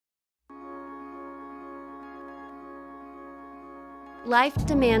Life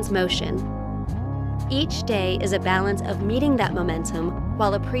demands motion. Each day is a balance of meeting that momentum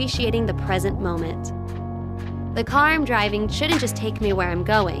while appreciating the present moment. The car I'm driving shouldn't just take me where I'm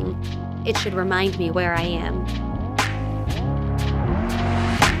going, it should remind me where I am.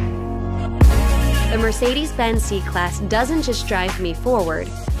 The Mercedes-Benz C-Class doesn't just drive me forward,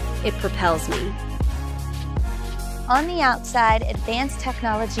 it propels me. On the outside, advanced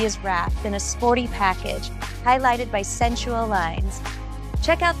technology is wrapped in a sporty package, highlighted by sensual lines.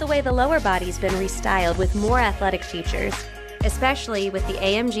 Check out the way the lower body's been restyled with more athletic features, especially with the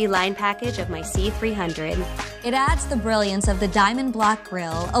AMG line package of my C300. It adds the brilliance of the diamond block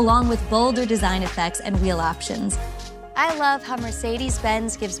grille, along with bolder design effects and wheel options. I love how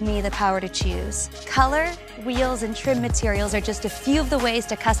Mercedes-Benz gives me the power to choose. Color, wheels, and trim materials are just a few of the ways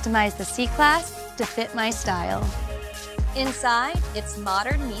to customize the C-Class to fit my style. Inside, it's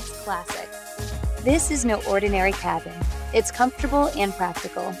modern meets classic. This is no ordinary cabin. It's comfortable and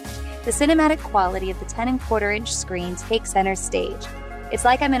practical. The cinematic quality of the 10.25-inch screen takes center stage. It's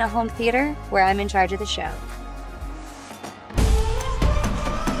like I'm in a home theater where I'm in charge of the show.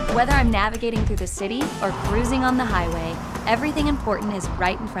 Whether I'm navigating through the city or cruising on the highway, everything important is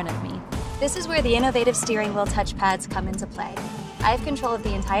right in front of me. This is where the innovative steering wheel touchpads come into play. I have control of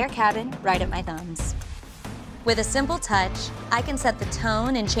the entire cabin right at my thumbs. With a simple touch, I can set the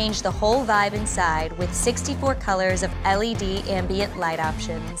tone and change the whole vibe inside with 64 colors of LED ambient light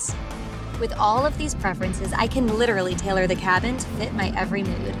options. With all of these preferences, I can literally tailor the cabin to fit my every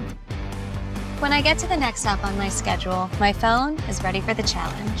mood. When I get to the next stop on my schedule, my phone is ready for the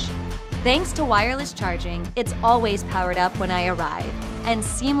challenge. Thanks to wireless charging, it's always powered up when I arrive and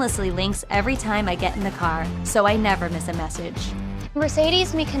seamlessly links every time I get in the car, so I never miss a message.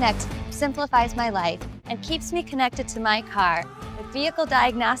 Mercedes Me Connect simplifies my life and keeps me connected to my car with vehicle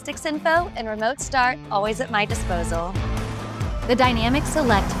diagnostics info and remote start always at my disposal. The Dynamic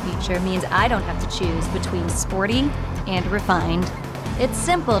Select feature means I don't have to choose between sporty and refined. It's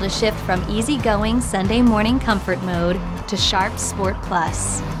simple to shift from easygoing Sunday morning comfort mode to sharp Sport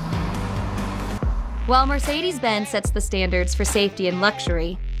Plus. While Mercedes-Benz sets the standards for safety and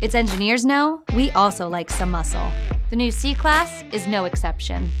luxury, its engineers know we also like some muscle. The new C-Class is no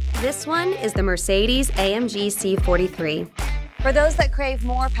exception. This one is the Mercedes-AMG C43. For those that crave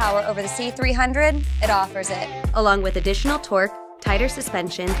more power over the C300, it offers it. Along with additional torque, tighter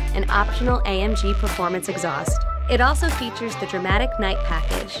suspension, and optional AMG performance exhaust. It also features the dramatic night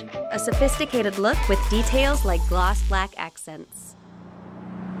package, a sophisticated look with details like gloss black accents.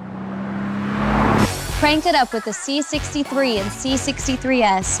 Cranked it up with the C63 and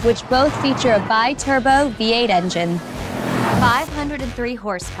C63S, which both feature a bi-turbo V8 engine. 503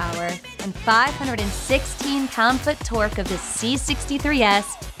 horsepower and 516 pound-foot torque of the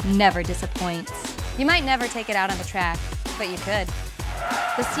C63S never disappoints. You might never take it out on the track, but you could.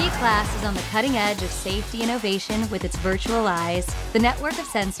 The C-Class is on the cutting edge of safety innovation with its virtual eyes. The network of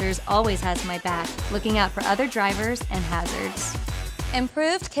sensors always has my back, looking out for other drivers and hazards.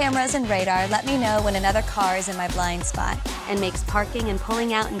 Improved cameras and radar let me know when another car is in my blind spot. And makes parking and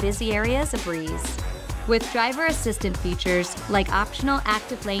pulling out in busy areas a breeze. With driver assistant features like optional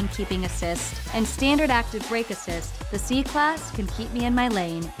active lane keeping assist and standard active brake assist, the C-Class can keep me in my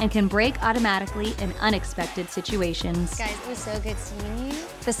lane and can brake automatically in unexpected situations. Guys, it was so good seeing you.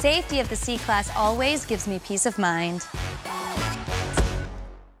 The safety of the C-Class always gives me peace of mind.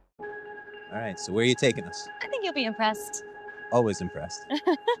 All right, so where are you taking us? I think you'll be impressed. Always impressed.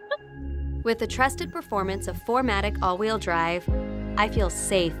 With the trusted performance of 4MATIC all-wheel drive, I feel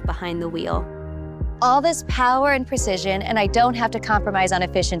safe behind the wheel. All this power and precision, and I don't have to compromise on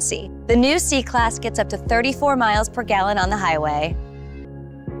efficiency. The new C-Class gets up to 34 miles per gallon on the highway.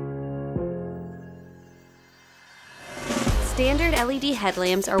 Standard LED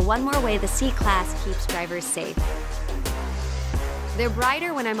headlamps are one more way the C-Class keeps drivers safe. They're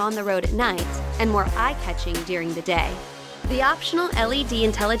brighter when I'm on the road at night and more eye-catching during the day. The optional LED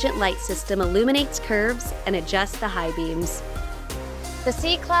intelligent light system illuminates curves and adjusts the high beams. The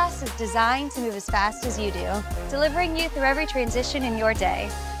C-Class is designed to move as fast as you do, delivering you through every transition in your day.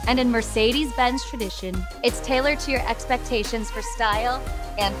 And in Mercedes-Benz tradition, It's tailored to your expectations for style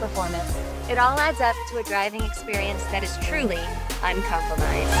and performance. It all adds up to a driving experience that is truly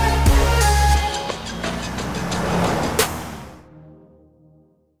uncompromised.